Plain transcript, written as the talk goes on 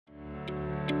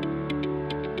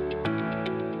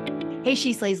Hey,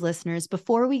 She Slays listeners,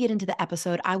 before we get into the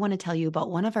episode, I want to tell you about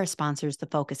one of our sponsors, the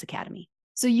Focus Academy.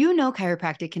 So you know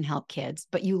chiropractic can help kids,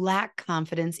 but you lack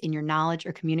confidence in your knowledge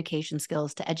or communication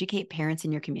skills to educate parents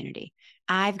in your community.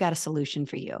 I've got a solution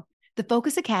for you. The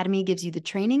Focus Academy gives you the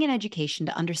training and education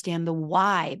to understand the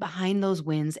why behind those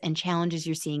wins and challenges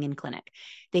you're seeing in clinic.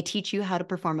 They teach you how to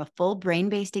perform a full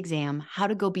brain-based exam, how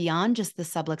to go beyond just the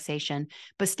subluxation,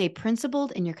 but stay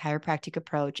principled in your chiropractic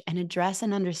approach and address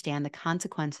and understand the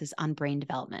consequences on brain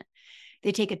development.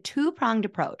 They take a two-pronged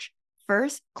approach.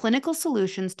 First, clinical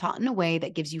solutions taught in a way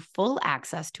that gives you full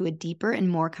access to a deeper and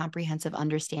more comprehensive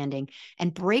understanding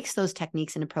and breaks those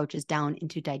techniques and approaches down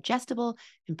into digestible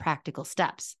and practical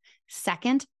steps.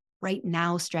 Second, right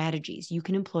now strategies you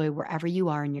can employ wherever you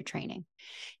are in your training.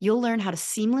 You'll learn how to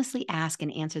seamlessly ask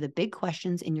and answer the big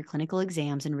questions in your clinical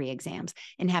exams and re-exams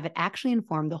and have it actually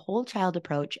inform the whole child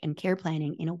approach and care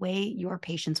planning in a way your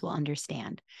patients will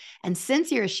understand. And since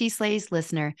you're a She Slays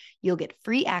listener, you'll get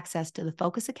free access to the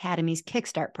Focus Academy's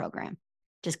Kickstart program.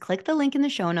 Just click the link in the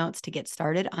show notes to get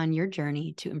started on your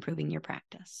journey to improving your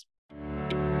practice.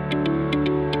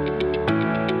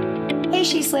 Hey,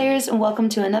 She Slayers, and welcome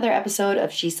to another episode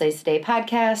of She Slays Today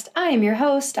podcast. I am your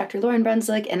host, Dr. Lauren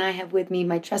Brunslick, and I have with me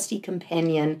my trusty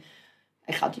companion.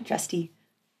 I called you trusty,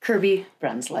 Kirby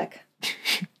Brunslick.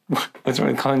 What's wrong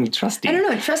with calling you trusty? I don't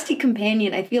know, trusty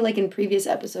companion. I feel like in previous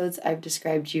episodes I've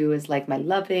described you as like my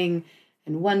loving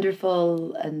and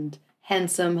wonderful and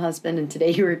handsome husband, and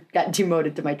today you got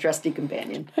demoted to my trusty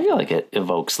companion. I feel like it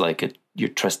evokes like your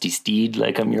trusty steed,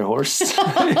 like I'm your horse.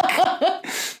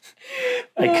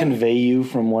 I convey you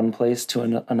from one place to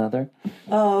another.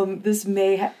 This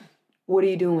may what are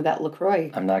you doing with that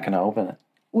LaCroix? I'm not going to open it.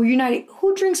 Well, you're not.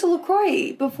 Who drinks a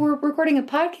LaCroix before recording a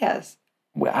podcast?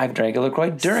 Well, I've drank a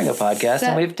LaCroix during a podcast,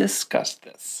 and we've discussed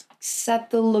this. Set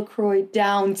the LaCroix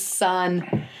down,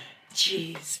 son.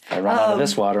 Jeez. If I run out of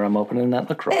this water, I'm opening that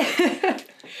LaCroix.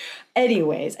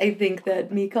 Anyways, I think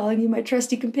that me calling you my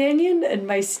trusty companion and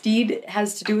my steed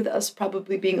has to do with us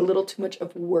probably being a little too much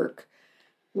of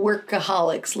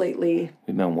workaholics lately.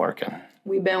 We've been working.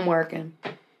 We've been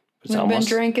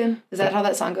drinking. Is that how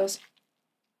that song goes?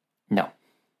 No,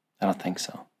 I don't think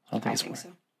so. I don't think so.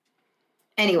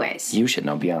 Anyways. You should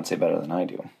know Beyonce better than I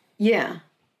do. Yeah.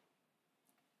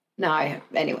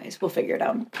 Anyways, we'll figure it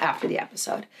out after the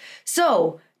episode.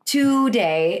 So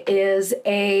today is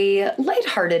a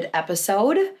lighthearted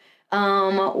episode.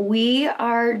 We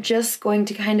are just going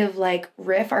to kind of like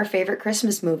riff our favorite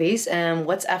Christmas movies and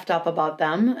what's effed up about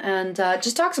them and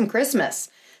just talk some Christmas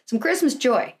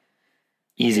joy.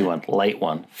 Easy one, light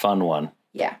one, fun one.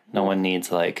 Yeah. No one needs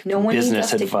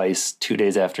business advice 2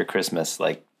 days after Christmas.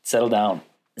 Like, settle down.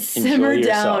 Simmer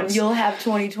down. You'll have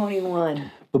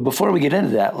 2021. But before we get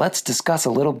into that, let's discuss a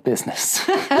little business.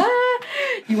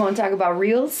 You want to talk about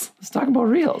reels? Let's talk about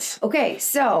reels. Okay,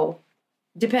 so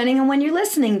depending on when you're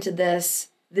listening to this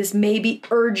may be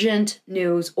urgent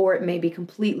news or it may be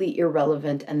completely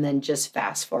irrelevant and then just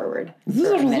fast forward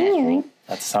for a minute.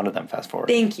 That's the sound of them fast forward.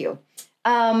 Thank you.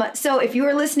 So if you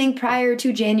were listening prior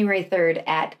to January 3rd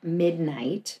at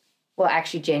midnight, well,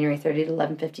 actually January 30th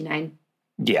at 11:59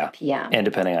 p.m. And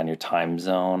depending on your time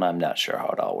zone, I'm not sure how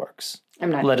it all works. I'm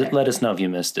not sure. Let us know if you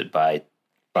missed it by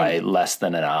less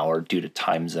than an hour due to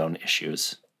time zone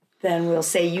issues. Then we'll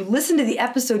say you listened to the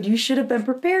episode. You should have been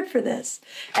prepared for this.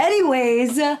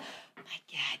 Anyways, my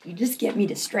God, you just get me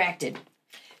distracted.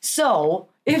 So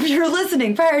if you're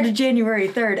listening prior to January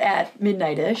 3rd at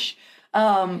midnight-ish,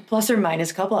 plus or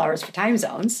minus a couple hours for time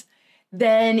zones,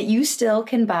 then you still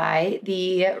can buy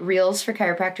the Reels for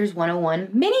Chiropractors 101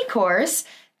 mini course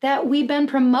that we've been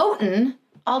promoting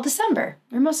all December,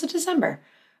 or most of December.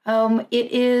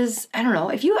 It is, I don't know,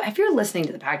 if you're listening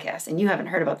to the podcast and you haven't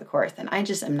heard about the course, then I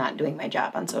just am not doing my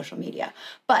job on social media.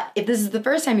 But if this is the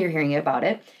first time you're hearing about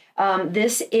it,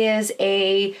 this is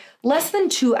a less than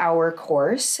 2-hour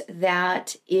course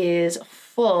that is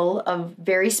full of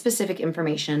very specific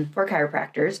information for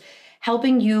chiropractors,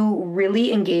 helping you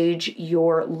really engage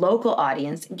your local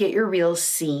audience, get your reels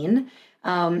seen,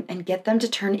 and get them to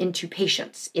turn into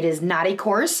patients. It is not a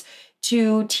course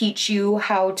to teach you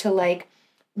how to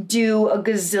do a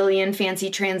gazillion fancy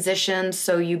transitions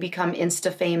so you become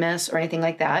Insta famous or anything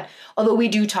like that. Although we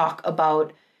do talk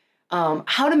about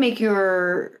how to make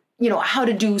how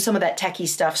to do some of that techie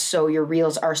stuff so your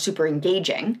reels are super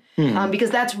engaging.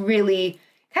 Because that's really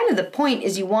kind of the point,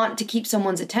 is you want to keep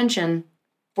someone's attention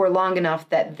for long enough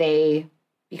that they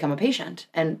become a patient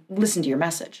and listen to your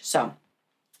message. So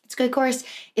it's a good course.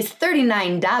 It's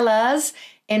 $39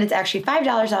 and it's actually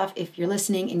 $5 off if you're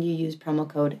listening and you use promo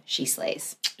code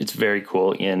SheSlays. It's very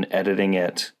cool. In editing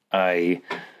it, I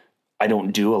I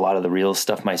don't do a lot of the real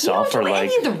stuff myself. You don't do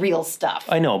any of the real stuff.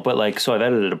 I know, but like, so I've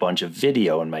edited a bunch of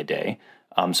video in my day.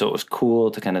 So it was cool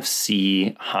to kind of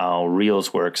see how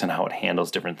Reels works and how it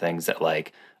handles different things that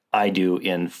like I do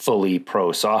in fully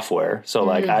pro software. So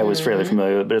like I was fairly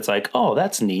familiar with it, but it's like, oh,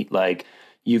 that's neat. Like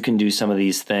you can do some of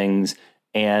these things.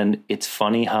 And it's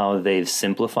funny how they've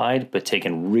simplified, but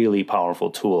taken really powerful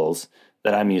tools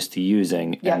that I'm used to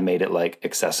using and made it like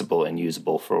accessible and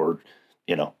usable for,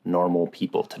 you know, normal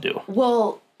people to do.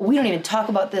 Well, we don't even talk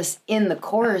about this in the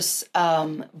course,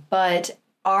 but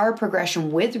our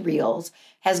progression with Reels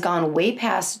has gone way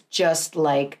past just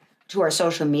like to our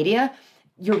social media.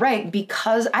 You're right,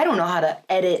 because I don't know how to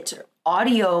edit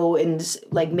audio and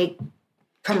like make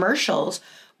commercials,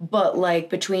 but like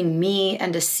between me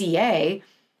and a CA,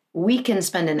 we can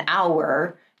spend an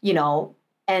hour, you know,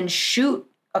 and shoot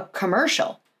a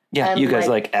commercial. Yeah, and you guys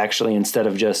like actually, instead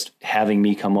of just having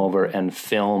me come over and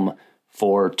film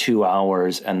for 2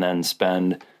 hours and then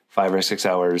spend 5 or 6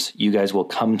 hours, you guys will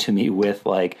come to me with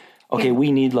like, okay,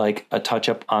 we need like a touch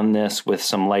up on this with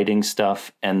some lighting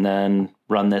stuff and then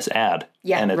run this ad.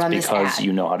 Yeah, and it's because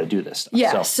you know how to do this stuff.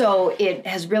 Yeah, so it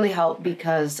has really helped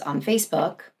because on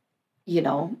Facebook, you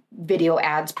know, video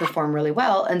ads perform really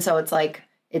well. And so it's like,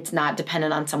 it's not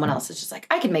dependent on someone else. It's just like,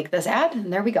 I can make this ad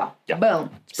and there we go. Yeah.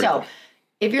 Boom. So cool.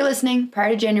 If you're listening prior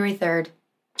to January 3rd,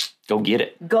 go get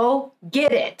it. Go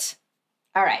get it.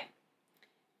 All right.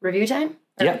 Review time?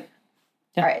 Yeah.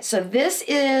 All right. So this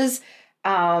is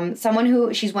someone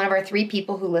who, she's one of our 3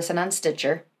 people who listen on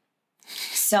Stitcher.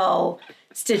 So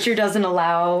Stitcher doesn't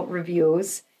allow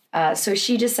reviews. So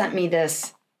she just sent me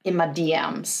this in my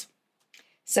DMs.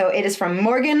 So it is from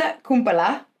Morgan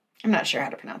Kumpala. I'm not sure how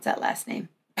to pronounce that last name,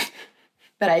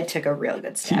 but I took a real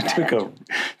good stab at it.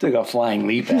 Took a flying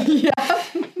leap at it. Yeah.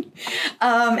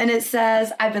 And it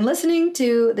says, I've been listening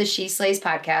to the She Slays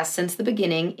podcast since the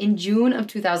beginning in June of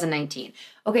 2019.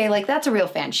 Okay, like that's a real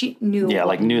fan. She knew. Yeah,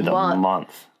 like knew the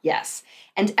month. Yes.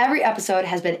 And every episode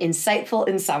has been insightful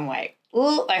in some way.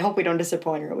 Well, I hope we don't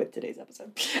disappoint her with today's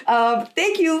episode.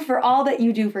 Thank you for all that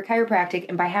you do for chiropractic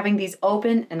and by having these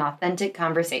open and authentic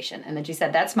conversation. And then she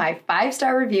said, that's my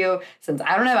 5-star review since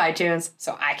I don't have iTunes,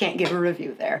 so I can't give a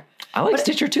review there. I like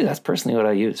Stitcher too. That's personally what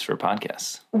I use for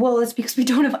podcasts. Well, it's because we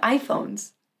don't have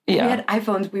iPhones. Yeah. If we had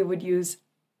iPhones, we would use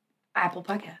Apple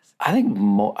Podcasts. I think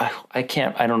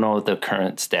I don't know what the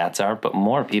current stats are, but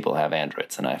more people have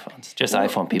Androids than iPhones. Just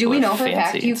iPhone people. Do we know are for a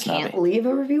fact you snobby. can't leave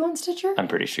a review on Stitcher? I'm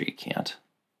pretty sure you can't.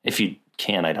 If you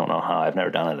can, I don't know how. I've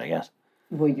never done it, I guess.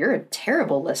 Well, you're a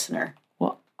terrible listener.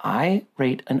 I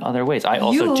rate in other ways. I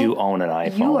also do own an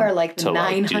iPhone. You are like the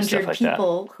 900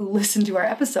 people who listen to our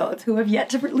episodes who have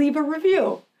yet to leave a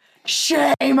review.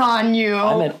 Shame on you.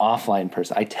 I'm an offline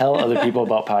person. I tell other people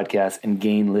about podcasts and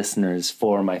gain listeners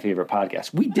for my favorite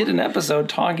podcast. We did an episode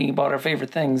talking about our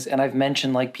favorite things, and I've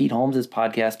mentioned like Pete Holmes'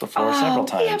 podcast before several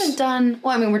times. We haven't done,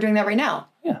 well, I mean, we're doing that right now.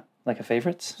 Yeah, like a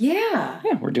favorites. Yeah.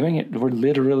 Yeah, we're doing it. We're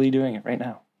literally doing it right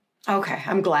now. Okay,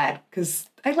 I'm glad, because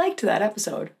I liked that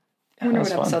episode. I wonder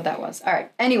what episode that was. All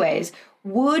right. Anyways,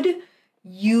 would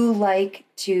you like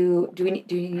to, do we need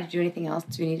to do anything else?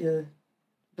 Do we need to,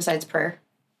 besides prayer?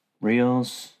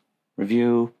 Reels,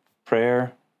 review,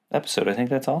 prayer, episode. I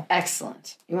think that's all.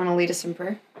 Excellent. You want to lead us in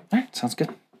prayer? All right, sounds good.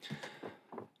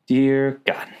 Dear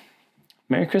God,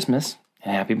 Merry Christmas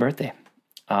and Happy Birthday.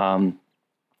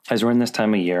 As we're in this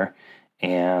time of year,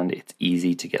 and it's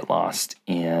easy to get lost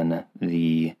in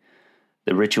the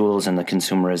rituals and the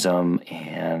consumerism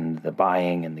and the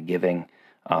buying and the giving,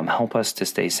 help us to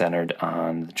stay centered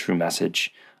on the true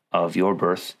message of your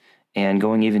birth and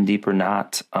going even deeper,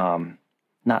 not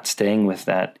staying with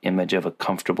that image of a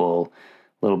comfortable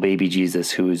little baby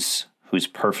Jesus who's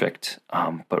perfect,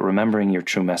 but remembering your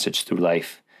true message through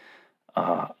life,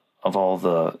 of all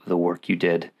the work you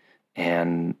did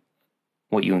and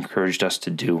what you encouraged us to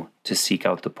do, to seek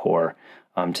out the poor,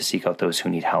 to seek out those who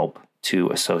need help,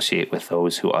 to associate with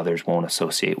those who others won't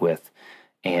associate with,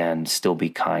 and still be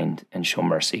kind and show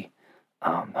mercy.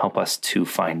 Help us to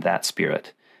find that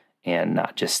spirit and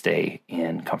not just stay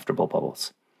in comfortable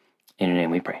bubbles. In your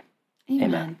name we pray.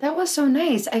 Amen. That was so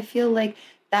nice. I feel like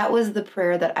that was the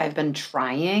prayer that I've been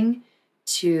trying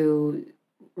to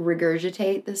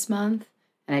regurgitate this month.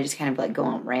 And I just kind of like go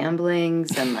on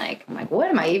ramblings and like, I'm like,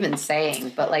 what am I even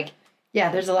saying? But like,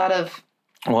 yeah, there's a lot of...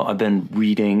 Well, I've been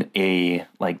reading a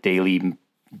like daily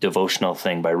devotional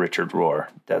thing by Richard Rohr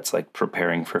that's like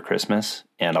preparing for Christmas.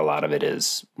 And a lot of it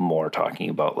is more talking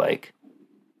about like,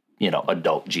 you know,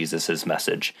 adult Jesus's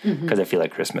message. Because I feel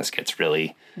like Christmas gets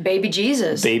really... Baby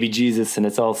Jesus. And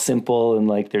it's all simple and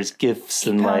like there's gifts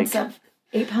and like...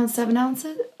 8 pounds, 7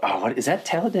 ounces? Oh, what is that?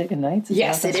 Talladega Nights?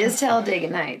 Yes, it is Talladega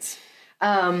Nights.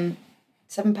 7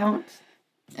 pounds.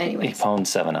 Anyways. 8 pounds,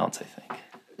 7 ounce, I think.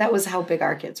 That was how big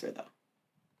our kids were, though.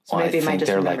 So Well, maybe I am I think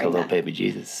just they're like a remembering little that? baby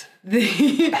Jesus.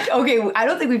 Okay, I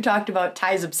don't think we've talked about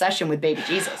Ty's obsession with baby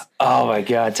Jesus. Oh my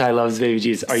God, Ty loves baby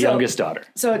Jesus. Our youngest daughter.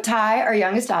 So Ty, our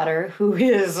youngest daughter, who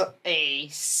is a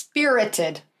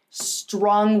spirited,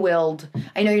 strong-willed.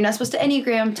 I know you're not supposed to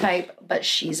Enneagram type, but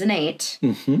she's an 8.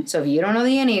 Mm-hmm. So if you don't know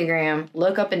the Enneagram,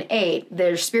 look up an 8.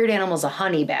 Their spirit animal is a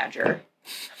honey badger.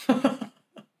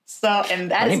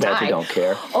 And that Honey is badger Ty. don't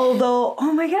care. Although,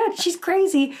 oh my God, she's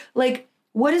crazy. Like,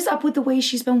 what is up with the way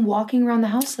she's been walking around the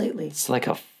house lately? It's like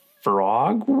a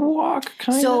frog walk,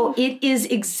 kind of. So it is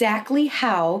exactly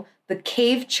how the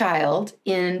cave child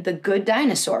in The Good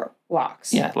Dinosaur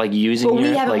walks. Yeah, like using But we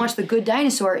your... haven't like, watched The Good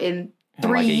Dinosaur in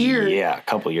 3 like years. Yeah, a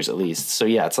couple years at least. So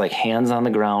yeah, it's like hands on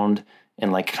the ground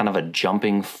and like kind of a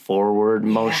jumping forward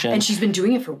motion. And she's been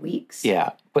doing it for weeks.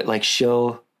 Yeah, but like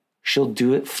she'll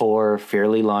do it for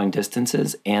fairly long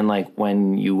distances and like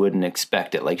when you wouldn't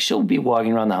expect it. Like she'll be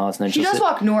walking around the house and then She does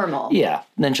walk normal. Yeah,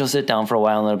 and then she'll sit down for a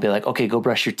while and it'll be like, okay, go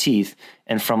brush your teeth.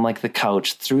 And from like the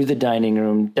couch through the dining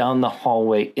room, down the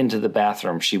hallway into the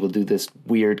bathroom, she will do this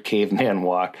weird caveman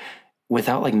walk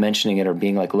without like mentioning it or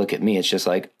being like, look at me. It's just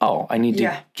like, oh, I need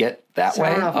to get that So way.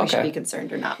 I don't know if we should be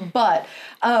concerned or not. But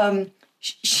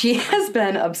she has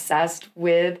been obsessed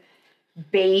with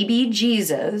baby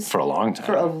Jesus For a long time.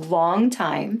 for a long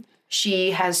time.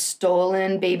 She has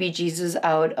stolen baby Jesus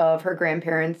out of her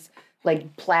grandparents'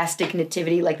 like plastic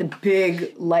nativity, like the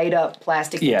big light up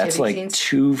plastic nativity it's like scenes.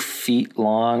 2 feet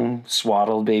long,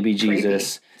 swaddled baby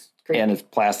Jesus. Creepy. And it's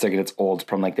plastic and it's old,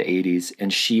 from like the 80s.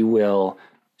 And she'll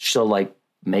like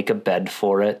make a bed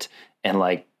for it and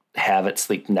like have it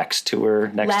sleep next to her,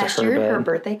 Last to her year, bed. her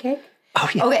birthday cake. Oh,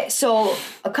 yeah. Okay, so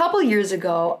a couple years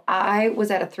ago, I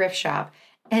was at a thrift shop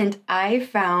and I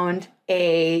found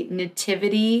a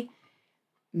nativity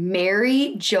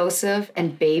Mary, Joseph,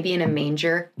 and Baby in a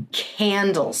Manger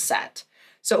candle set.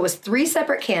 So it was 3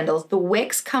 separate candles, the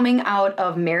wicks coming out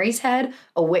of Mary's head,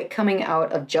 a wick coming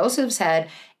out of Joseph's head,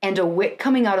 and a wick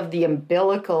coming out of the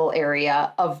umbilical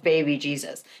area of baby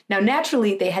Jesus. Now,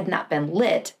 naturally, they had not been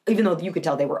lit, even though you could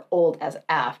tell they were old as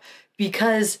F,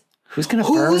 because Who's going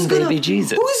to burn baby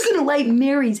Jesus? Who's going to light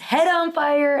Mary's head on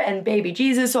fire and baby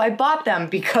Jesus? So I bought them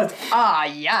because,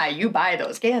 you buy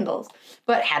those candles,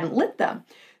 but hadn't lit them.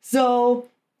 So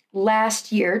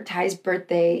last year, Ty's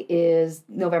birthday is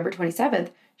November 27th.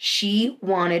 She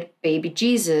wanted baby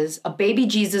Jesus, a baby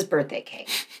Jesus birthday cake.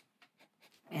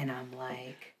 And I'm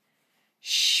like,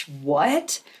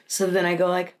 what? So then I go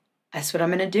like, that's what I'm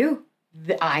going to do.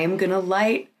 I am going to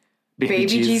light baby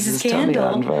Jesus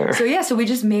candle. So we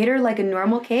just made her like a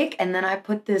normal cake, and then I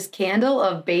put this candle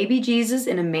of baby Jesus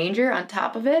in a manger on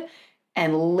top of it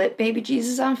and lit baby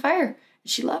Jesus on fire.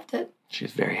 She loved it.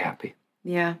 She's very happy.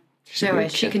 Yeah. So anyway,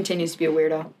 she continues to be a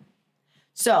weirdo.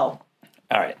 So,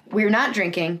 all right. We're not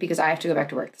drinking because I have to go back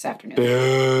to work this afternoon.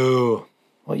 Boo.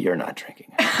 Well, you're not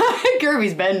drinking.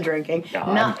 Kirby's been drinking,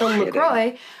 No, not the kidding.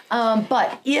 LaCroix.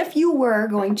 But if you were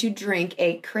going to drink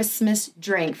a Christmas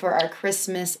drink for our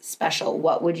Christmas special,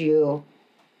 what would you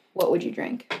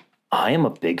drink? I am a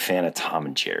big fan of Tom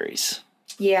and Jerry's.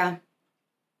 Yeah.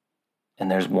 And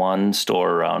there's one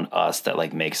store around us that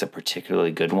like makes a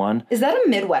particularly good one. Is that a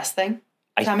Midwest thing?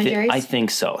 Tom and Jerry's? I think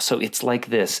so. So it's like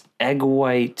this egg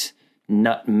white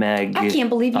nutmeg. I can't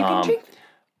believe you can drink.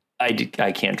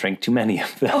 I can't drink too many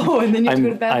of them. Oh, and then you have to go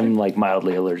to the bathroom. I'm like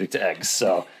mildly allergic to eggs.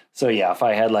 So yeah, if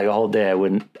I had like a whole day, I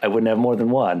wouldn't have more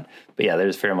than one. But yeah,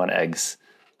 there's a fair amount of eggs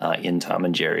in Tom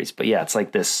and Jerry's. But yeah, it's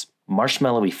like this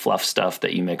marshmallowy fluff stuff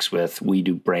that you mix with. We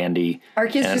do brandy. Our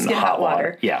kids just get hot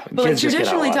water. Yeah. But like,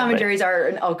 traditionally, Tom and water, Jerry's are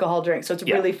an alcohol drink. So it's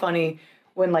really funny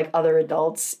when like other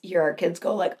adults hear our kids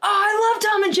go like, "Oh, I love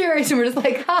Tom and Jerry's," and we're just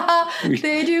like, "Ha,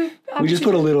 they do." We just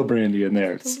put a little brandy in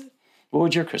there. What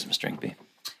would your Christmas drink be?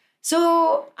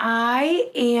 So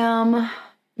I am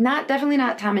definitely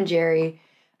not Tom and Jerry.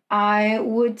 I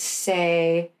would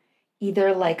say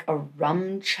either like a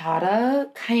rum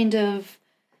chata kind of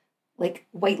like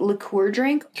white liqueur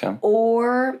drink,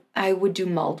 or I would do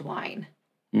mulled wine.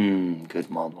 Good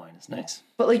mulled wine is nice.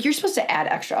 But like you're supposed to add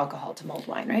extra alcohol to mulled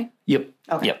wine, right? Yep.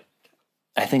 Okay. Yep.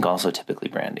 I think also typically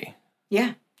brandy.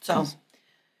 Yeah. So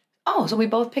we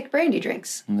both picked brandy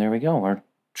drinks. And there we go. We're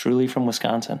truly from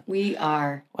Wisconsin. We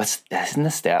are. Isn't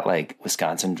the stat like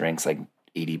Wisconsin drinks like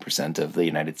 80% of the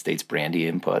United States brandy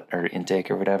input or intake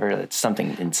or whatever? That's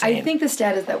something insane. I think the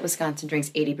stat is that Wisconsin drinks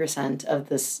 80% of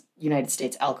this United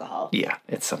States alcohol. Yeah,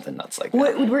 it's something nuts like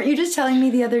that. Weren't you just telling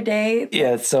me the other day?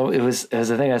 Yeah, so it was a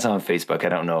thing I saw on Facebook. I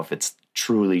don't know if it's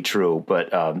truly true,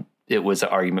 but it was an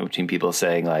argument between people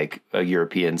saying like a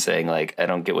European saying like, I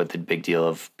don't get what the big deal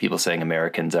of people saying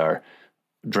Americans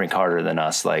drink harder than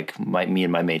us. Like me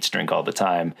and my mates drink all the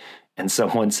time. And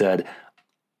someone said,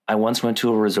 I once went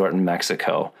to a resort in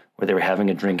Mexico where they were having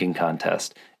a drinking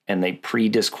contest and they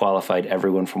pre-disqualified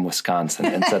everyone from Wisconsin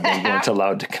and said they weren't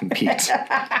allowed to compete,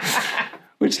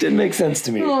 which didn't make sense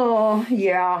to me. Oh,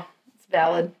 yeah, it's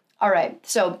valid. All right,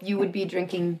 so you would be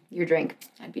drinking your drink.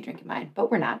 I'd be drinking mine,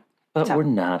 but we're not. We're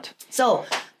not. So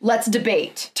let's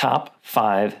debate. Top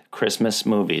 5 Christmas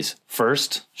movies.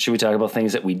 First, should we talk about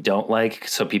things that we don't like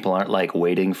so people aren't like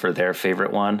waiting for their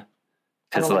favorite one?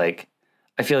 Because like,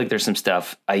 I feel like there's some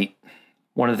stuff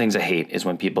one of the things I hate is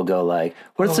when people go like,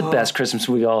 what's the best Christmas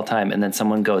movie of all time? And then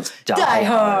someone goes, Die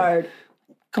Hard.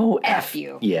 Go F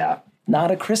you. Yeah.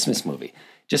 Not a Christmas movie.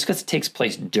 Just because it takes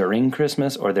place during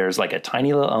Christmas or there's like a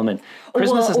tiny little element.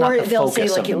 Christmas is not the focus of the movie. Or they'll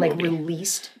say like it like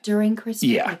released during Christmas.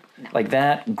 Yeah. Like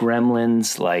that,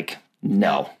 Gremlins, like,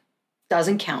 no.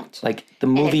 Doesn't count. Like the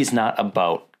movie's not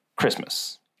about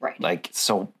Christmas. Right. Like,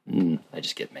 so I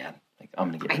just get mad. Like, I'm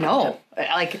going to get mad. I know.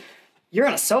 Like, you're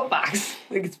on a soapbox.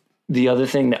 Like, it's the other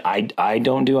thing that I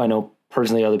don't do, I know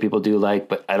personally other people do like,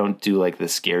 but I don't do like the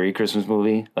scary Christmas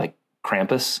movie, like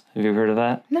Krampus. Have you ever heard of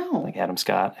that? No. Like Adam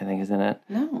Scott, I think, is in it.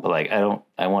 No. But like,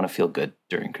 I want to feel good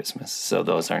during Christmas. So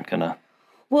those aren't gonna.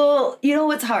 Well, you know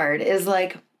what's hard is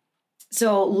like,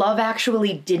 so Love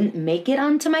Actually didn't make it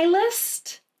onto my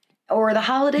list or The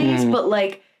Holidays, but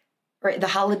like, right, The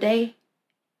Holiday.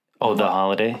 Oh, The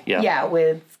Holiday? Yeah. Yeah,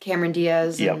 with Cameron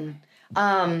Diaz. Yep.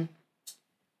 And,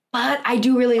 but I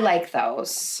do really like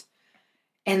those.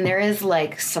 And there is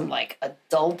like some like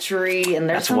adultery and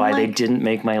there's That's some, why like, they didn't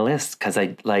make my list, because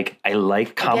I like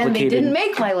complicated. Again, they didn't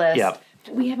make my list. Yep.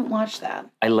 We haven't watched that.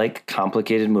 I like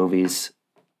complicated movies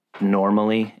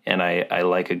normally, and I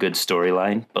like a good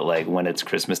storyline, but like when it's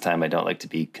Christmas time, I don't like to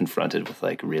be confronted with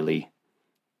like really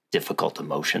difficult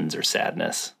emotions or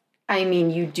sadness. I mean,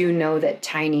 you do know that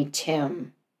Tiny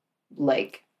Tim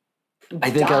like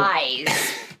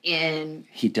dies in...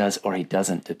 He does or he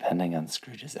doesn't, depending on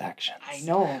Scrooge's actions. I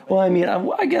know. Well, I mean,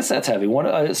 I guess that's heavy.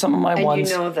 Some of my and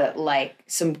ones... you know that, like,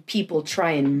 some people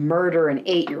try and murder an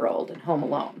 8-year-old in Home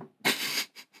Alone.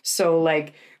 So,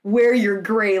 like, where your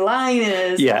gray line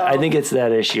is... Yeah, I think it's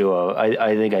that issue of...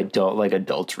 I think I don't like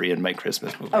adultery in my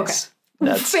Christmas movies. Okay.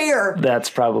 That's fair.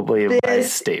 That's probably my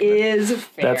statement. This is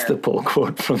fair. That's the pull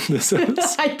quote from this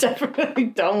episode. I definitely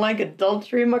don't like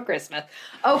adultery in my Christmas.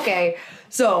 Okay,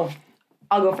 so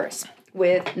I'll go first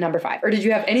with number 5. Or did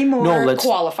you have any more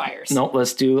qualifiers? No,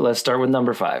 let's start with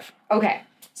number 5. Okay,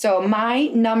 so my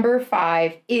number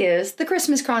 5 is The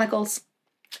Christmas Chronicles.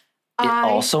 It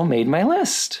also made my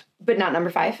list. But not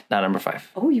number 5? Not number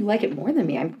 5. Oh, you like it more than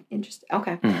me. I'm interested.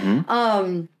 Okay.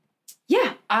 Mm-hmm.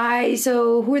 Yeah,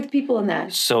 so who are the people in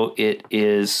that? So it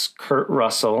is Kurt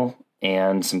Russell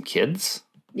and some kids.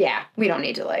 Yeah, we don't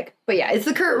need to but yeah, it's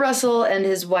the Kurt Russell and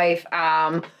his wife.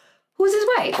 Who's his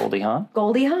wife? Goldie Hawn.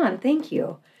 Goldie Hawn, thank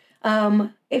you.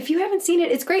 If you haven't seen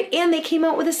it, it's great. And they came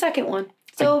out with a second one.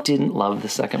 So I didn't love the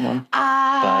second one.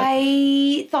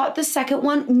 I thought the second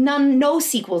one, no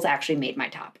sequels actually made my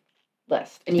top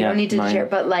list. And you don't need to share,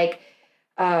 but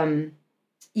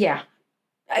yeah.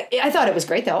 I thought it was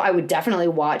great, though. I would definitely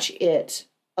watch it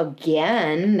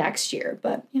again next year,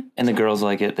 but yeah. And the girls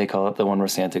like it. They call it the one where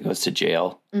Santa goes to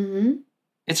jail. Mm-hmm.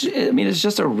 It's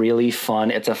just a really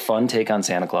fun, it's a fun take on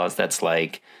Santa Claus that's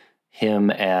like him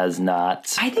as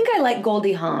not... I think I like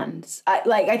Goldie Hawn's.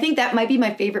 I think that might be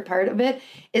my favorite part of it,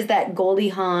 is that Goldie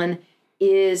Hawn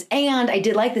is, and I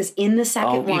did like this in the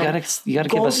second one. You gotta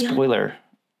give a spoiler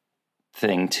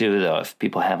thing, too, though, if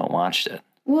people haven't watched it.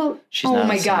 Well, oh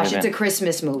my gosh, it's a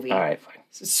Christmas movie. All right, fine.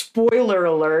 So, spoiler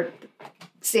alert,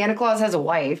 Santa Claus has a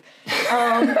wife.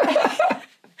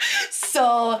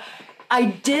 So I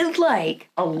did like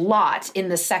a lot in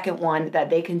the second one that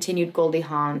they continued Goldie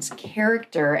Hawn's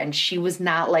character, and she was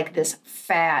not like this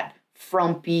fat,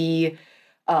 frumpy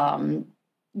woman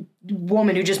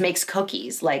who just makes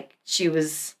cookies. Like, she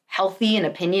was healthy and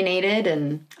opinionated,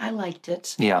 and I liked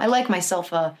it. Yeah. I like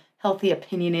myself a healthy,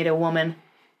 opinionated woman.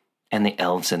 And the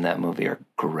elves in that movie are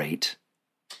great.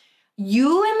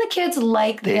 You and the kids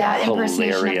like that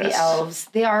impersonation of the elves.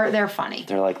 They're funny.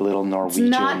 They're like little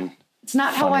Norwegian. It's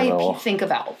not how I think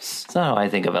of elves. It's not how I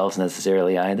think of elves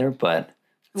necessarily either, but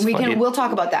we'll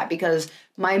talk about that because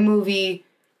my movie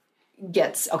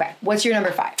gets okay. What's your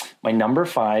number 5? My number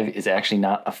 5 is actually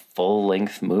not a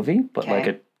full-length movie, but like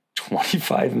a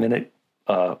 25-minute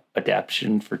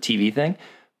adaptation for TV thing.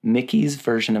 Mickey's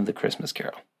version of The Christmas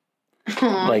Carol.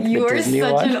 Like you are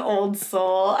such an old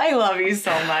soul. I love you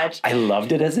so much. I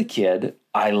loved it as a kid.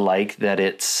 I like that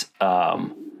it's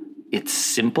it's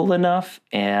simple enough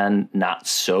and not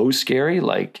so scary,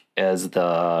 like as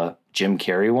the Jim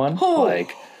Carrey one.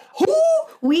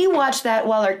 We watched that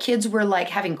while our kids were like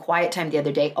having quiet time the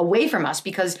other day away from us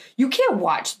because you can't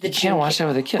watch the. You can't watch that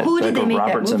with a kid. Who did they make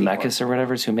Robert that movie Zemeckis for? or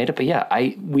whatever is who made it. But yeah, I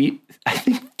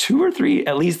think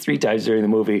at least three times during the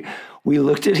movie, we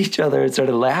looked at each other and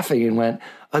started laughing and went,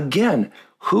 again,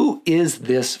 who is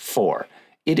this for?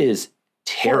 It is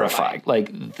terrifying.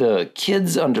 Like the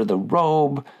kids under the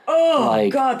robe. Oh,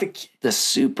 like, God. The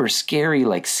super scary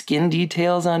like skin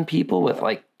details on people with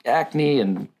like acne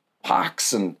and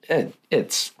pox, and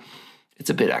it's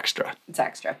a bit extra. It's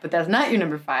extra, but that's not your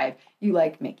number 5. You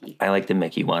like Mickey. I like the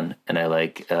Mickey one, and I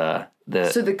like the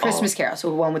Christmas Carol, so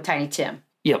the one with Tiny Tim.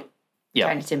 Yep.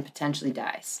 Tiny Tim potentially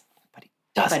dies, but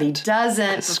he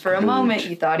doesn't. But for a moment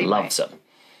you thought he loves might. him.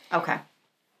 Okay.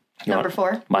 Number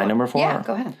 4. My number 4. Yeah,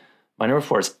 go ahead. My number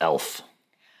 4 is Elf.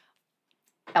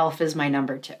 Elf is my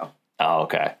number 2. Oh,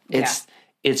 okay. It's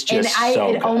just and so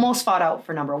it good. almost fought out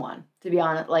for number 1, to be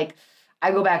honest. Like,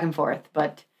 I go back and forth,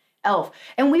 but Elf.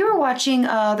 And we were watching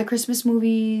the Christmas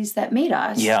movies that made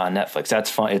us. Yeah, on Netflix. That's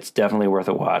fun. It's definitely worth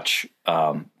a watch.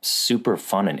 Super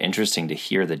fun and interesting to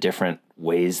hear the different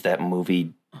ways that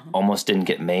movie almost didn't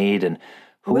get made. And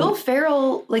Will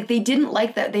Ferrell, like, they didn't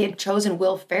like that they had chosen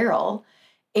Will Ferrell.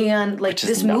 And, like,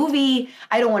 this movie,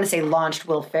 I don't want to say launched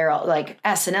Will Ferrell, like,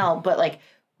 SNL, but, like,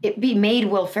 it made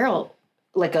Will Ferrell,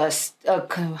 like, a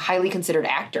highly considered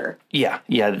actor. Yeah.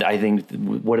 I think,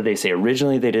 what did they say?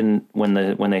 Originally, they didn't, when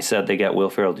they said they got Will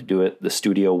Ferrell to do it, the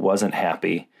studio wasn't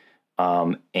happy.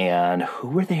 And who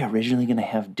were they originally going to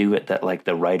have do it that, like,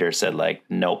 the writer said, like,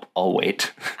 nope, I'll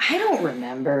wait. I don't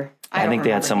remember. I think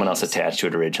they had someone else attached to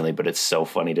it originally, but it's so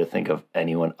funny to think of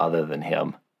anyone other than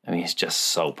him. I mean, he's just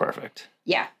so perfect.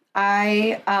 Yeah.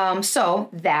 So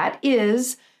that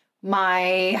is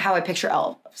how I picture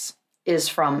elves is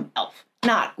from Elf,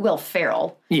 not Will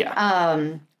Ferrell.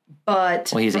 Yeah. But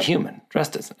he's a human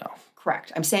dressed as an elf.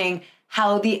 Correct. I'm saying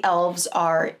how the elves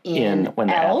are when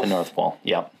they're Elf at the North Pole.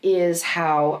 Yep. Is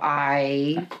how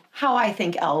I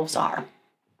think elves are.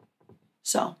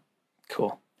 So.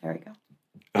 Cool. There we go.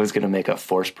 I was going to make a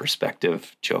forced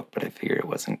perspective joke, but I figured it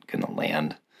wasn't going to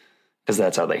land. Because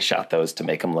that's how they shot those to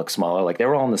make them look smaller. Like, they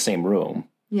were all in the same room.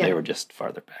 Yeah. They were just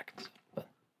farther back. But.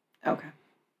 Okay.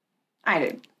 I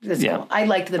did. That's cool. I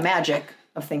liked the magic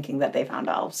of thinking that they found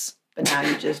elves. But now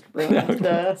you just ruined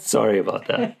the... Sorry about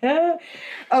that.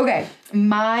 Okay.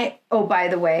 By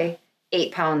the way,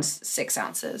 8 pounds, 6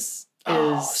 ounces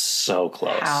is... so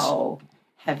close. How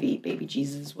heavy baby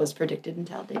Jesus was predicted in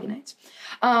Talladega Nights.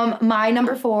 My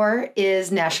number 4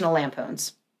 is National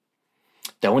Lampoons.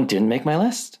 That one didn't make my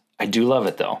list. I do love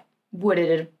it, though. Would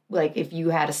it, like, if you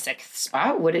had a 6th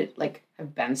spot, would it, like,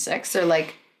 have been 6 or,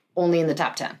 like, only in the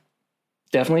top 10?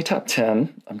 Definitely top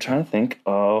 10. I'm trying to think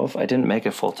of, I didn't make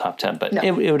a full top 10, but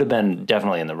it would have been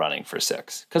definitely in the running for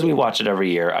 6. Because we watch it every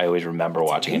year. I always remember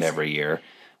watching it every year.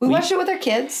 We watched it with our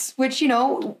kids, which,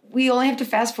 we only have to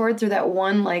fast forward through that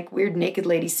one, like, weird naked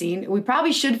lady scene. We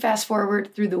probably should fast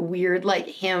forward through the weird, like,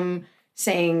 him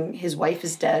saying his wife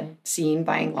is dead scene,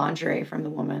 buying lingerie from the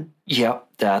woman. Yep,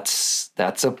 that's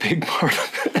a big part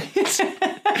of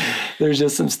it. There's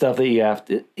just some stuff that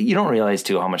you don't realize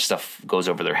too how much stuff goes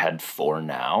over their head for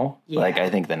now. Yeah. Like, I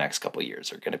think the next couple of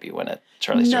years are going to be when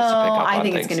Charlie starts to pick up on things. I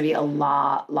think it's going to be a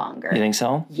lot longer. You think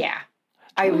so? Yeah.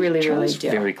 I really do.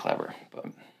 Very clever. But.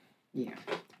 Yeah.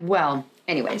 Well,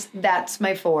 anyways, that's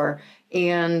my 4.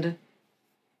 And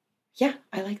yeah,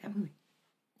 I like that movie.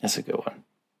 That's a good one.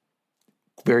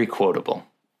 Very quotable.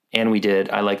 And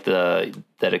I like that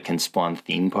it can spawn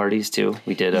theme parties too.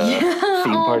 We did a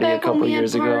theme party a couple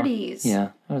years ago. Yeah,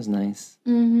 that was nice.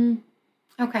 Mm-hmm.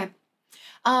 Okay.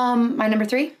 My number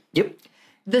 3? Yep.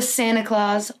 The Santa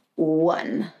Claus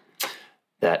 1.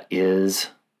 That is...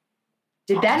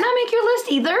 Did that not make your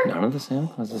list either? None of the Santa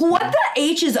Clauses. What the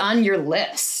H is on your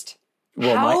list?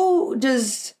 Well,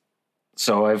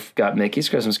 So I've got Mickey's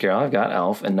Christmas Carol, I've got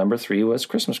Elf, and number 3 was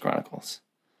Christmas Chronicles.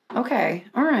 Okay,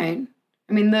 all right.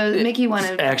 I mean, the Mickey one...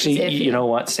 Actually, you know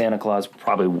what? Santa Claus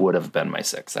probably would have been my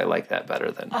 6th. I like that better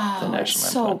than the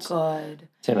National Lampoons. So good.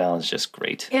 Tim Allen's just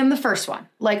great. And the first one.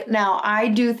 Like, now, I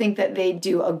do think that they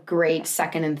do a great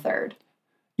 2nd and 3rd.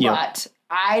 Yep. But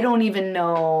I don't even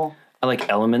know... I like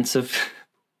elements of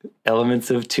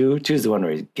 2. 2 is the one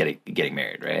where he's getting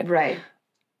married, right? Right.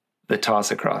 The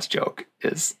toss across joke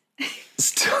is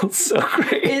still so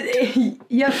great.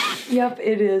 Yep,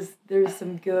 it is. There's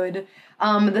some good...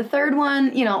 the 3rd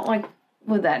one, like,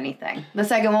 with anything. The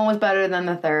 2nd one was better than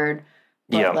the 3rd.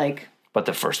 But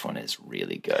the first one is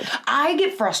really good. I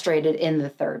get frustrated in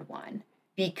the 3rd one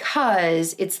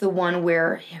because it's the one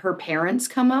where her parents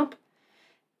come up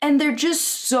and they're just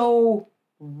so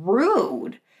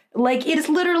rude. Like, it is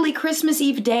literally Christmas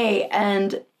Eve day,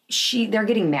 and they're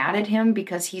getting mad at him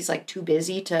because he's like too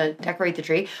busy to decorate the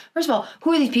tree. First of all,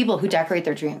 who are these people who decorate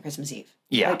their tree on Christmas Eve?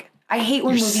 Yeah. Like, I hate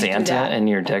when you're movies Santa do that. and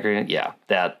you're decorating. Yeah,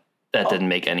 that didn't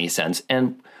make any sense.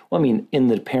 And, well, I mean, in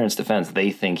the parents' defense,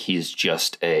 they think he's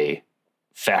just a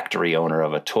factory owner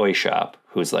of a toy shop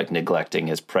who's like neglecting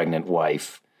his pregnant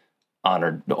wife on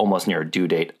her almost near a due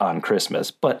date on Christmas.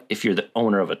 But if you're the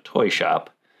owner of a toy shop,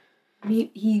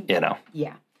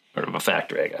 Yeah. Or of a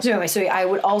factory, I guess. So anyway, I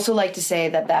would also like to say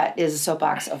that is a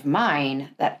soapbox of mine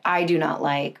that I do not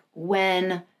like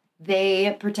when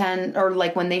they pretend, or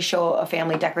like when they show a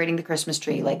family decorating the Christmas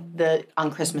tree, like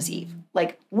on Christmas Eve.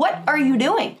 Like, what are you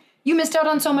doing? You missed out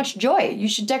on so much joy. You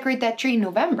should decorate that tree in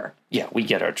November. Yeah, we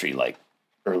get our tree like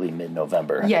early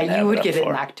mid-November. Yeah, you would get it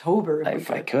in October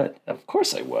if I could. Of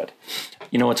course I would.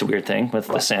 You know what's a weird thing with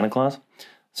the Santa Claus?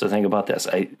 So think about this.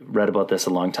 I read about this a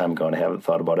long time ago and I haven't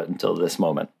thought about it until this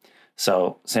moment.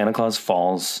 So Santa Claus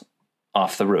falls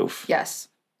off the roof. Yes.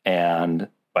 And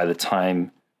by the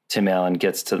time Tim Allen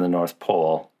gets to the North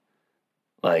Pole,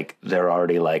 like they're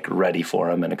already like ready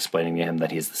for him and explaining to him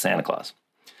that he's the Santa Claus.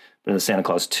 But in the Santa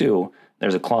Claus 2,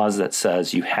 there's a clause that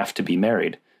says you have to be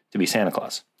married to be Santa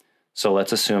Claus. So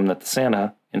let's assume that the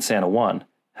Santa in Santa 1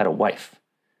 had a wife.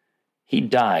 He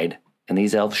died and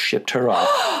these elves shipped her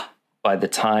off by the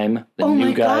time the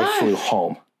new guy flew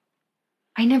home.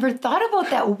 I never thought about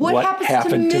that. What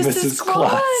happened to Mrs.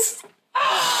 Claus?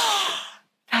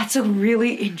 That's a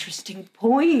really interesting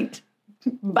point.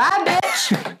 Bye,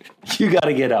 bitch. You got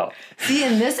to get out. See,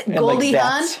 in this, Goldie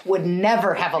Hawn would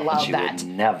never have allowed that.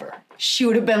 Never. She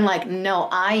would have been like, no,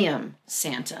 I am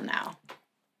Santa now.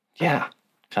 Yeah.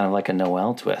 Kind of like a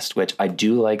Noel twist, which I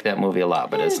do like that movie a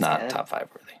lot, but it's not top 5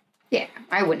 worthy. Yeah,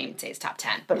 I wouldn't even say it's top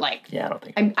 10, but like... Yeah, I don't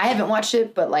think... I haven't watched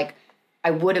it, but like,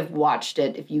 I would have watched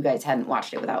it if you guys hadn't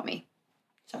watched it without me.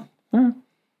 So... All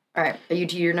right, are you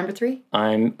to your number 3?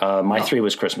 My 3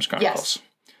 was Christmas Chronicles.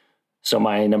 Yes. So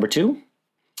my number 2,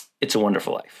 It's a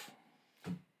Wonderful Life.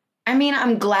 I mean,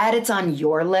 I'm glad it's on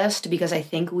your list because I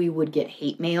think we would get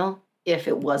hate mail if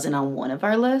it wasn't on one of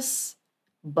our lists.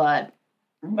 But...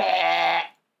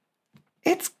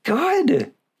 It's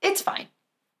good. It's fine.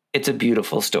 It's a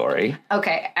beautiful story.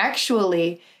 Okay,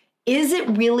 actually, is it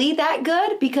really that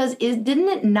good? Because didn't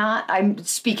it not? I'm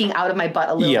speaking out of my butt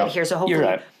a little bit here, so hopefully, you're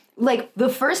right. Like the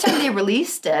first time they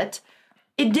released it,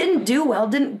 it didn't do well.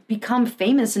 Didn't become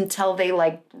famous until they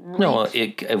like. No,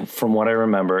 from what I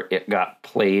remember, it got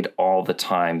played all the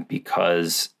time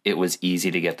because it was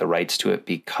easy to get the rights to it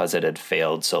because it had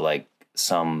failed. So like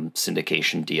some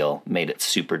syndication deal made it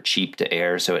super cheap to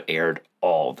air, so it aired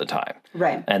all the time.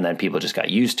 Right. And then people just got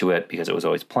used to it because it was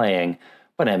always playing.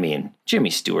 But I mean,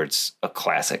 Jimmy Stewart's a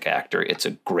classic actor. It's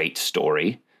a great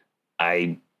story.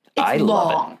 I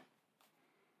love it.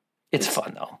 It's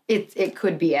fun though. It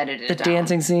could be edited the down.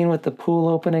 Dancing scene with the pool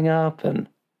opening up and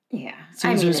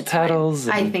Caesar's petals.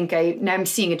 I think I'm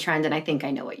seeing a trend and I think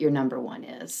I know what your number 1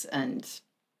 is. And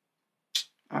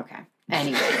okay.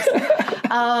 Anyways.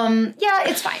 Yeah,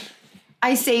 it's fine.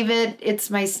 I save it. It's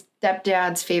my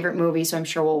stepdad's favorite movie, so I'm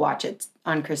sure we'll watch it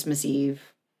on Christmas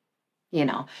Eve. You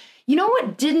know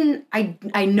what didn't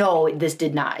I know this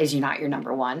is not your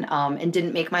number 1 and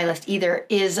didn't make my list either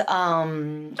is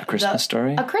A Christmas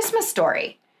Story. A Christmas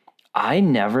Story. I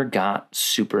never got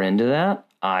super into that.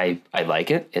 I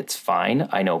like it. It's fine.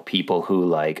 I know people who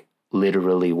like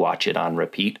literally watch it on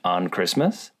repeat on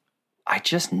Christmas. I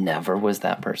just never was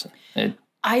that person.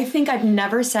 I think I've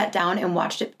never sat down and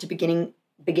watched it to beginning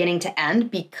to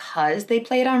end because they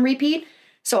play it on repeat.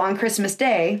 So on Christmas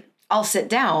Day, I'll sit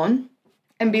down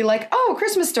and be like, oh,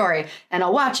 Christmas Story. And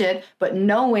I'll watch it, but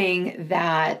knowing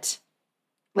that,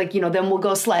 like, then we'll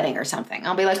go sledding or something.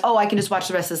 I'll be like, oh, I can just watch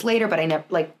the rest of this later, but I never,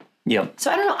 like... Yep.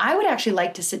 So I don't know. I would actually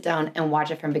like to sit down and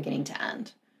watch it from beginning to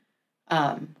end.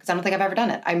 Because I don't think I've ever done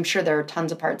it. I'm sure there are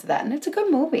tons of parts of that, and it's a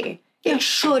good movie. It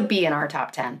should be in our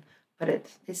top 10, but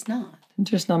it's not. It's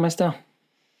just not my style.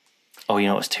 Oh, you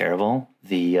know what was terrible?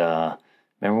 Remember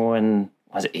when...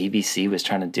 Was it ABC was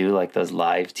trying to do like those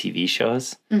live TV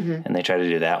shows? Mm-hmm. And they tried to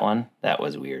do that one? That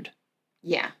was weird.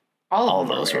 Yeah. All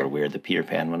those were weird. The Peter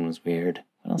Pan one was weird.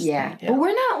 What else? Yeah. But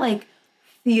we're not like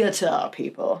theater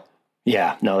people.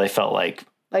 Yeah. No, they felt like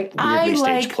I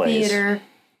like plays. Theater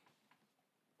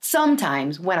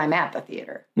sometimes when I'm at the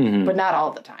theater, but not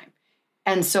all the time.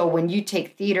 And so when you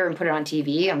take theater and put it on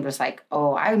TV, I'm just like,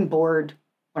 oh, I'm bored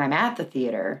when I'm at the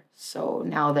theater. So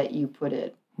now that you put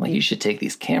it... Well, you should take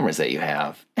these cameras that you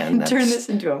have and turn this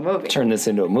into a movie. Turn this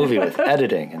into a movie with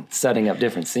editing and setting up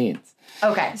different scenes.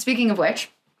 Okay, speaking of which,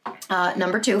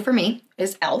 number 2 for me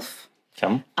is Elf.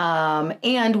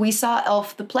 And we saw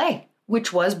Elf the play,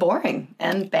 which was boring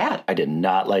and bad. I did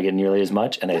not like it nearly as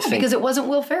much. And I think because it wasn't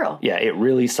Will Ferrell. Yeah, it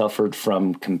really suffered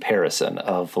from comparison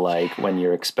of like when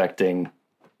you're expecting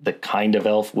the kind of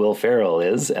elf Will Ferrell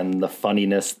is and the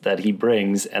funniness that he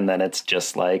brings. And then it's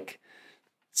just like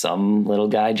some little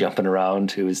guy jumping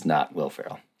around who is not Will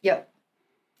Ferrell. Yep.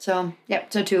 So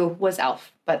 2 was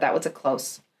Elf, but that was a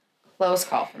close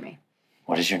call for me.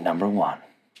 What is your number 1? Do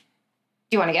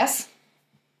you want to guess?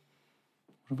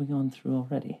 What have we gone through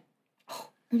already?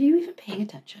 Are you even paying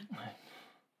attention?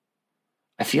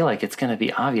 I feel like it's going to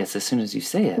be obvious as soon as you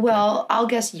say it. Well, I'll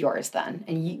guess yours then,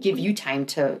 and give you time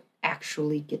to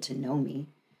actually get to know me.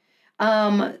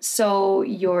 So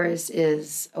yours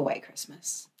is A White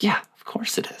Christmas. Yeah, of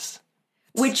course it is.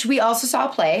 Which we also saw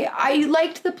play. I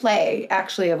liked the play,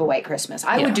 actually, of A White Christmas.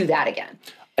 I would do that again.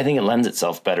 I think it lends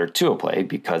itself better to a play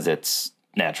because it's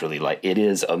naturally like, it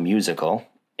is a musical.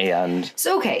 And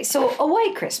so A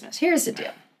White Christmas, here's the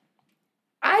deal.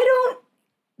 I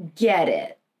don't get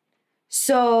it.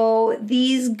 So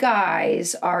these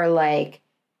guys are like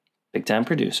big time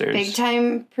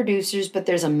producers, but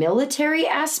there's a military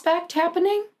aspect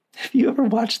happening. Have you ever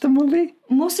watched the movie?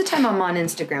 Most of the time I'm on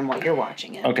Instagram while you're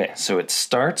watching it. Okay, so it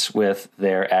starts with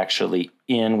they're actually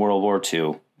in World War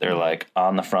II. They're like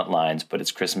on the front lines, but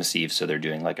it's Christmas Eve, so they're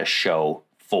doing like a show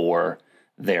for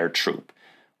their troop.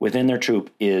 Within their troop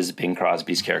is Bing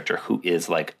Crosby's character, who is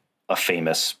like a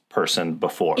famous person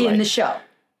before. In the show.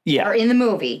 Yeah. Or in the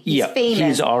movie. He's famous.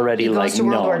 He's already goes to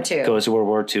World War II. Goes to World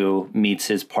War II, meets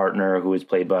his partner, who is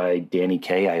played by Danny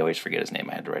Kaye. I always forget his name.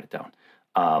 I had to write it down.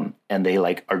 And they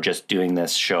like are just doing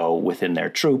this show within their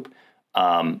troop.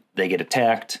 They get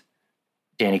attacked.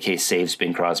 Danny Kaye saves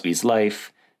Bing Crosby's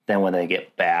life. Then when they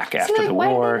get back after the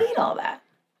war. Why do they need all that?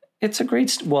 It's a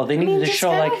great... Well, they needed to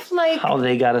show like how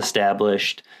they got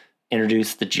established,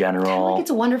 introduce the general.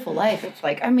 It's a Wonderful Life. It's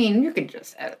like, you could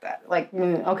just edit that.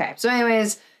 Okay. So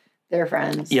anyways, they're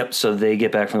friends. Yep. So they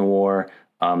get back from the war.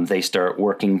 They start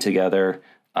working together.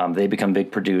 They become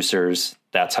big producers.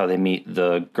 That's how they meet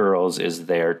the girls, is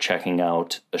they're checking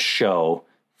out a show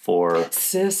for...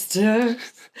 Sisters.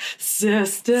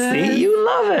 See, you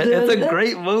love it. It's a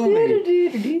great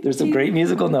movie. There's some great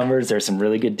musical numbers. There's some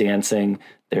really good dancing.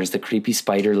 There's the creepy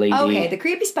spider lady. Okay, the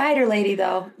creepy spider lady,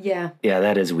 though. Yeah. Yeah,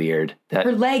 that is weird.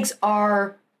 Her legs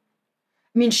are...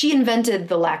 she invented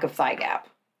the lack of thigh gap.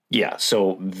 Yeah,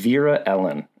 so Vera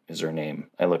Ellen is her name.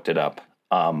 I looked it up.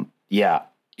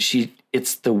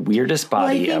 It's the weirdest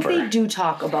body ever. I think they do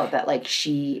talk about that, like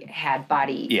she had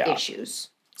body issues.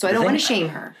 So I don't want to shame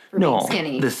her for being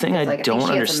skinny. The thing I don't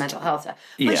understand. She has some mental health stuff.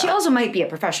 But she also might be a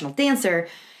professional dancer.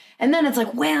 And then it's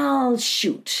like, well,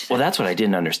 shoot. Well, that's what I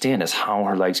didn't understand, is how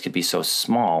her legs could be so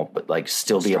small, but like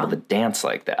still be able to dance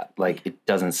like that. Like, it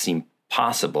doesn't seem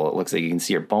possible. It looks like you can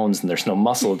see her bones and there's no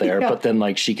muscle there, but then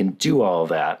like she can do all of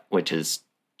that, which is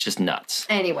just nuts.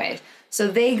 Anyway, so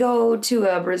they go to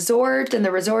a resort and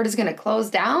the resort is going to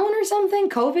close down or something.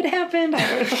 COVID happened. I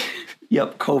don't know.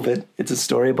 Yep, COVID. It's a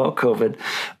story about COVID.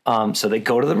 So they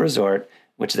go to the resort,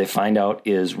 which they find out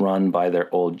is run by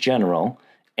their old general,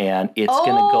 and it's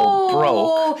going to go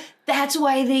broke. That's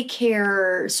why they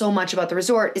care so much about the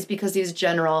resort, is because he's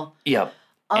general. Yep.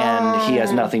 And he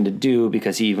has nothing to do,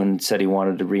 because he even said he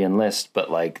wanted to re-enlist, but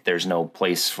like there's no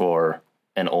place for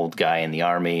an old guy in the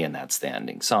army, and that's the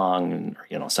ending song,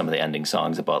 and some of the ending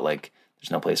songs about like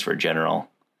there's no place for a general.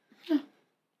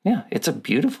 Yeah, it's a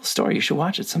beautiful story. You should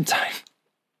watch it sometime.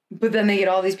 But then they get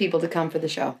all these people to come for the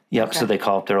show. Yep. Okay. So they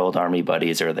call up their old army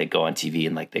buddies, or they go on TV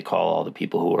and like they call all the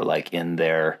people who were like in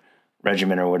their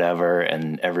regiment or whatever,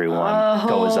 and everyone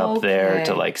goes up there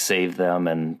to like save them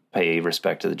and pay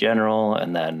respect to the general.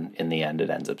 And then in the end, it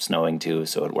ends up snowing too,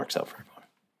 so it works out for everyone.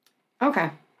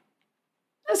 Okay.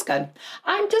 That's good.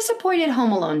 I'm disappointed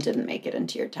Home Alone didn't make it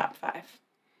into your top 5.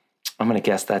 I'm going to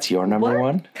guess that's your number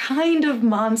 1. What kind of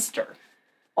monster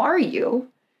are you?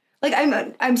 Like,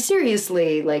 I'm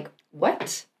seriously like,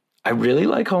 what? I really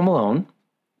like Home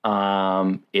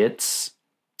Alone. It's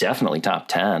definitely top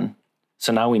 10.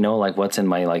 So now we know like what's in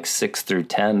my like 6 through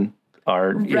 10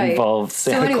 are involved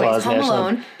Santa Claus. Home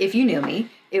Alone, if you knew me,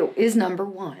 it is number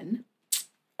 1.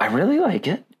 I really like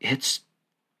it. It's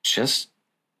just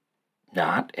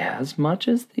not as much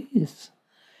as these.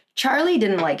 Charlie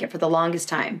didn't like it for the longest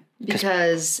time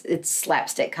because it's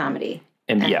slapstick comedy.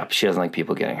 And she doesn't like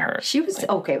people getting hurt. She was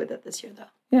okay with it this year, though.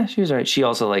 Yeah, she was all right. She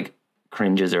also like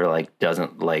cringes or like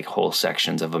doesn't like whole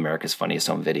sections of America's Funniest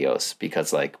Home Videos,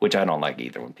 because like, which I don't like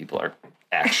either, when people are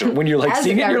actually, when you're like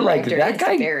seeing it, you're like, that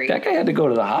guy had to go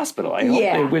to the hospital. I hope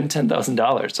they win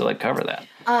 $10,000 to like cover that.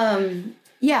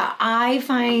 Yeah, I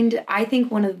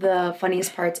think one of the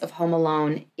funniest parts of Home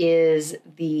Alone is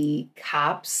the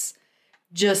cops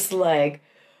just like,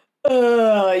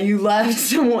 you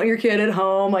left your kid at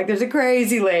home. Like, there's a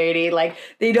crazy lady. Like,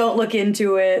 they don't look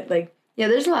into it. Like, yeah,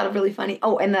 there's a lot of really funny.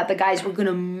 Oh, and that the guys were going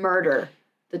to murder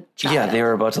the child. Yeah, they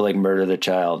were about to like murder the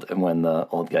child, and when the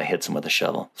old guy hits him with a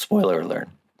shovel. Spoiler alert.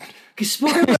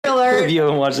 Spoiler alert. If you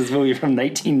haven't watched this movie from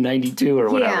 1992 or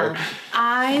whatever. Yeah,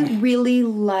 I really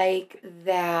like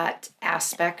that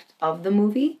aspect of the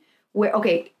movie. Where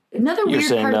another You're weird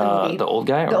saying part of the movie. the old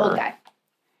guy? The old guy.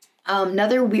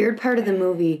 Another weird part of the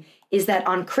movie is that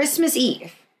on Christmas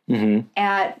Eve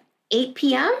at 8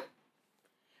 p.m.,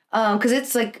 because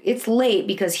it's late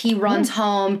because he runs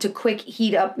home to quick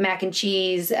heat up mac and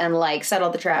cheese and like set all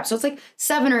the traps. So it's like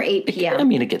 7 or 8 p.m. I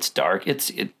mean, it gets dark.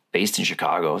 It's based in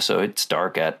Chicago, so it's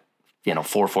dark at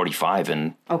 4:45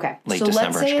 in late so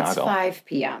December let's say in Chicago. it's 5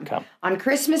 p.m. Okay. on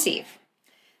Christmas Eve.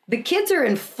 The kids are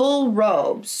in full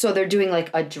robes, so they're doing like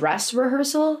a dress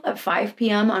rehearsal at 5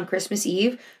 p.m. on Christmas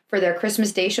Eve for their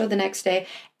Christmas Day show the next day,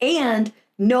 and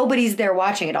nobody's there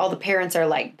watching it. All the parents are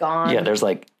like gone. Yeah, there's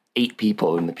like 8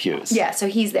 people in the pews. Yeah, so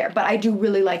he's there. But I do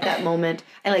really like that moment.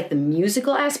 I like the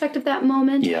musical aspect of that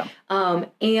moment. Yeah.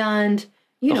 And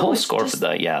the whole score for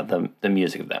the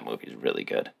music of that movie is really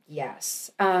good.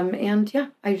 Yes. And yeah,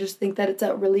 I just think that it's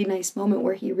a really nice moment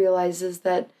where he realizes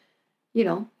that,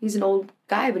 he's an old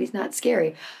guy, but he's not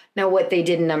scary. Now, what they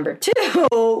did in number 2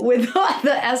 with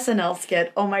the SNL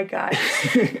skit, oh my God.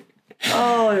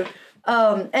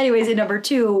 Anyways, in number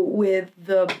 2 with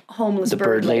the homeless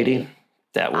bird lady.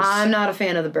 I'm not a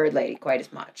fan of the bird lady quite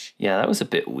as much. Yeah, that was a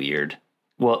bit weird.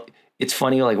 Well, it's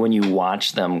funny, like when you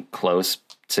watch them close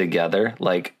together,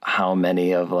 like how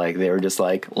many of like they were just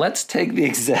like, let's take the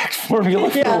exact formula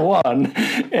for one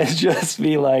and just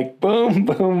be like boom,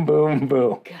 boom, boom,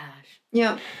 boom. Gosh.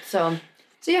 Yeah. So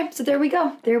there we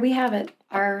go. There we have it.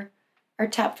 Our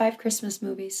top 5 Christmas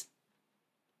movies.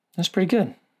 That's pretty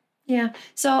good. Yeah.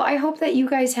 So I hope that you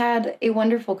guys had a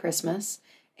wonderful Christmas.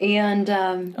 And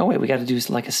we got to do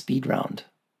like a speed round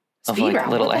of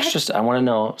little what extras. I want to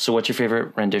know. So, what's your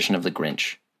favorite rendition of The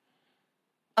Grinch?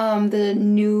 The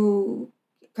new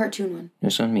cartoon one.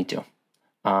 This one, me too.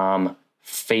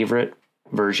 Favorite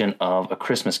version of A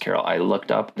Christmas Carol. I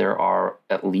looked up. There are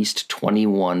at least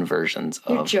 21 versions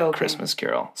of Christmas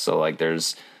Carol. So, like,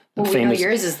 there's the famous. We know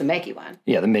yours is the Mickey one.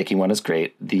 Yeah, the Mickey one is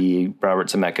great. The Robert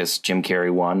Zemeckis, Jim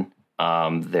Carrey one.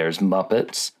 There's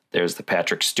Muppets. There's the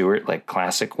Patrick Stewart, like,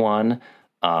 classic one.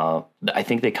 I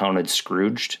think they counted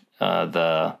Scrooged,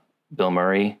 the Bill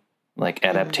Murray, like,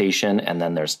 adaptation. And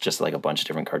then there's just, like, a bunch of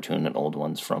different cartoon and old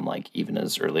ones from, like, even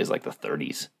as early as, like, the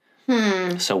 30s.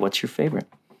 So what's your favorite?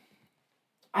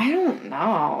 I don't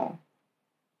know.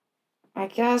 I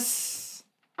guess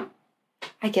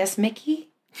Mickey.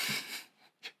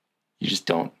 You just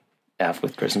don't F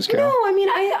with Christmas Carol? No, I mean,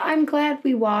 I'm glad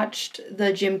we watched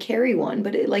the Jim Carrey one,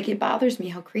 but it bothers me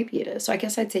how creepy it is. So I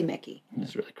guess I'd say Mickey.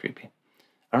 It's really creepy.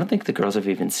 I don't think the girls have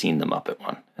even seen the Muppet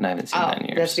one, and I haven't seen that in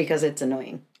years. That's because it's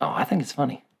annoying. Oh, I think it's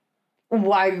funny.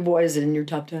 Why is it in your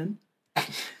top 10?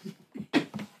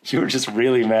 You were just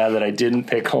really mad that I didn't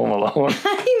pick Home Alone.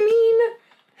 I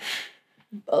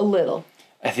mean, a little.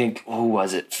 I think, who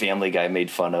was it? Family Guy made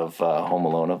fun of Home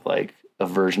Alone, of like a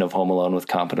version of Home Alone with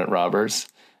competent robbers.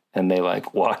 And they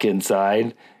like walk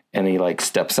inside and he like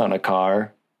steps on a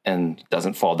car and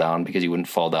doesn't fall down because you wouldn't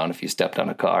fall down if you stepped on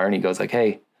a car. And he goes like,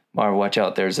 hey, Marv, watch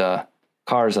out. There's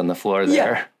cars on the floor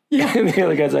there. Yeah. And the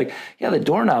other guy's like, yeah, the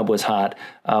doorknob was hot,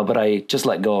 but I just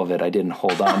let go of it. I didn't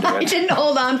hold on to it. I didn't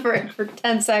hold on for it for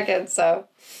 10 seconds. So,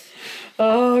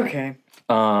 okay.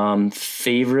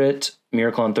 Favorite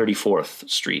Miracle on 34th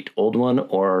Street, old one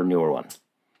or newer one?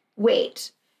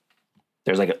 Wait.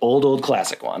 There's like an old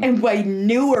classic one. And by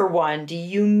newer one, do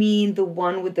you mean the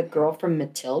one with the girl from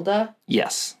Matilda?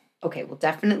 Yes. Okay, well,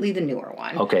 definitely the newer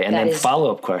one. Okay, and then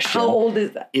follow-up question. How old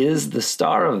is that? Is the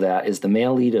star of that, is the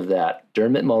male lead of that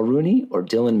Dermot Mulroney or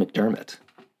Dylan McDermott?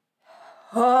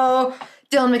 Oh,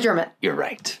 Dylan McDermott. You're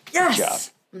right.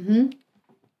 Yes. Good job.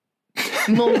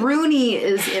 Mm-hmm. Mulroney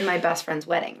is in My Best Friend's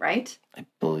Wedding, right? I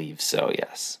believe so,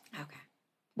 yes. Okay.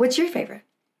 What's your favorite?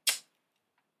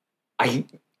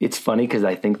 It's funny because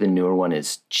I think the newer one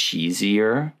is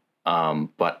cheesier,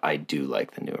 but I do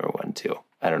like the newer one too.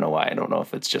 I don't know why. I don't know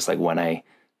if it's just like when I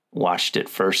watched it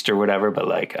first or whatever, but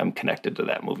like I'm connected to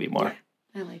that movie more.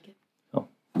 Yeah, I like it. Oh.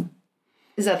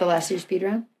 Is that the last of your speed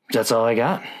round? That's all I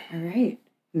got. All right.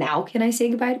 Now can I say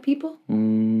goodbye to people?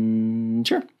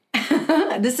 Sure.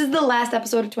 This is the last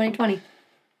episode of 2020.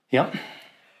 Yep.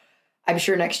 I'm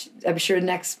sure by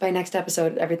next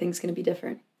episode everything's going to be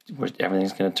different.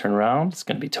 Everything's going to turn around. It's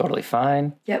going to be totally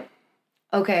fine. Yep.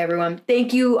 Okay, everyone.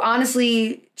 Thank you.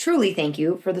 Honestly, truly thank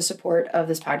you for the support of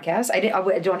this podcast.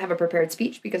 I don't have a prepared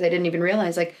speech because I didn't even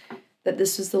realize like that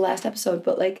this was the last episode.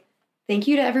 But like, thank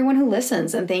you to everyone who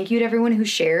listens, and thank you to everyone who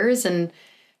shares, and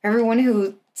everyone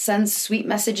who sends sweet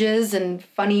messages and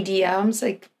funny DMs.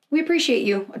 Like, we appreciate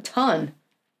you a ton.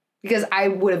 Because I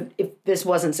would have, if this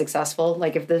wasn't successful,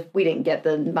 like if we didn't get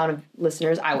the amount of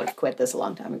listeners, I would have quit this a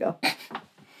long time ago.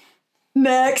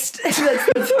 Next. That's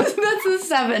the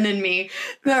 7 in me.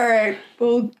 All right.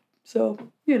 Well, so,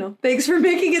 thanks for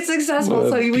making it successful.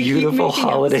 So we beautiful keep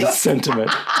making holiday sentiment.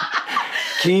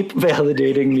 Keep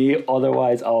validating me,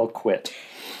 otherwise I'll quit.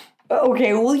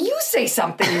 Okay, well, you say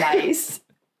something nice.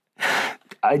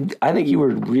 I think you were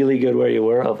really good where you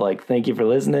were of like, thank you for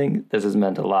listening. This has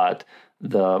meant a lot.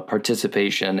 The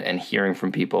participation and hearing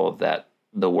from people that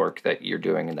the work that you're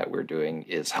doing and that we're doing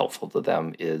is helpful to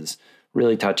them is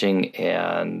really touching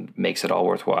and makes it all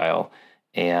worthwhile.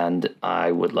 And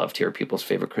I would love to hear people's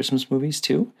favorite Christmas movies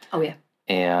too. Oh, yeah.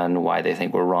 And why they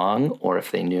think we're wrong, or if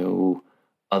they knew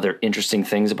other interesting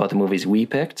things about the movies we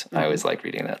picked. I always like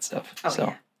reading that stuff. Oh,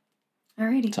 yeah.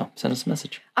 Alrighty. So send us a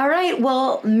message. All right.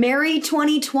 Well, Merry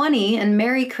 2020 and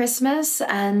Merry Christmas,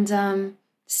 and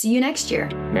see you next year.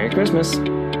 Merry Christmas.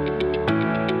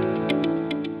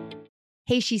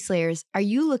 Hey, She Slayers, are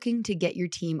you looking to get your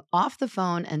team off the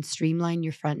phone and streamline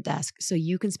your front desk so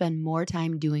you can spend more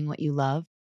time doing what you love?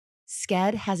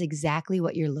 Sked has exactly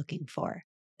what you're looking for.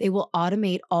 They will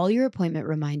automate all your appointment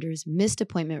reminders, missed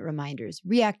appointment reminders,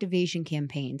 reactivation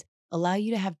campaigns, allow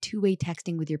you to have two-way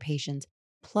texting with your patients.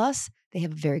 Plus, they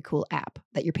have a very cool app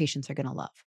that your patients are going to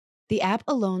love. The app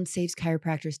alone saves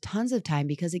chiropractors tons of time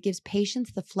because it gives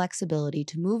patients the flexibility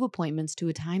to move appointments to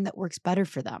a time that works better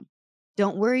for them.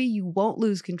 Don't worry, you won't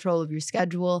lose control of your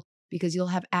schedule because you'll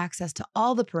have access to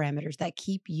all the parameters that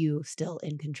keep you still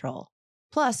in control.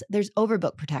 Plus, there's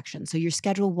overbook protection, so your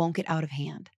schedule won't get out of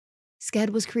hand. Sked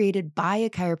was created by a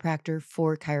chiropractor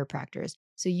for chiropractors,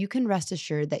 so you can rest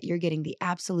assured that you're getting the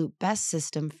absolute best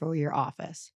system for your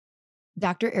office.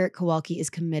 Dr. Eric Kowalski is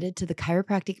committed to the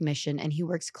chiropractic mission, and he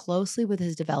works closely with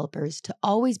his developers to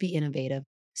always be innovative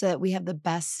so that we have the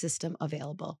best system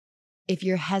available. If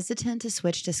you're hesitant to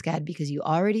switch to Sked because you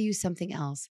already use something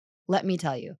else, let me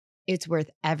tell you, it's worth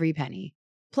every penny.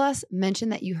 Plus, mention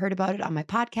that you heard about it on my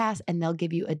podcast and they'll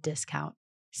give you a discount.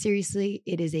 Seriously,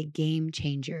 it is a game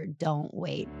changer. Don't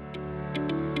wait.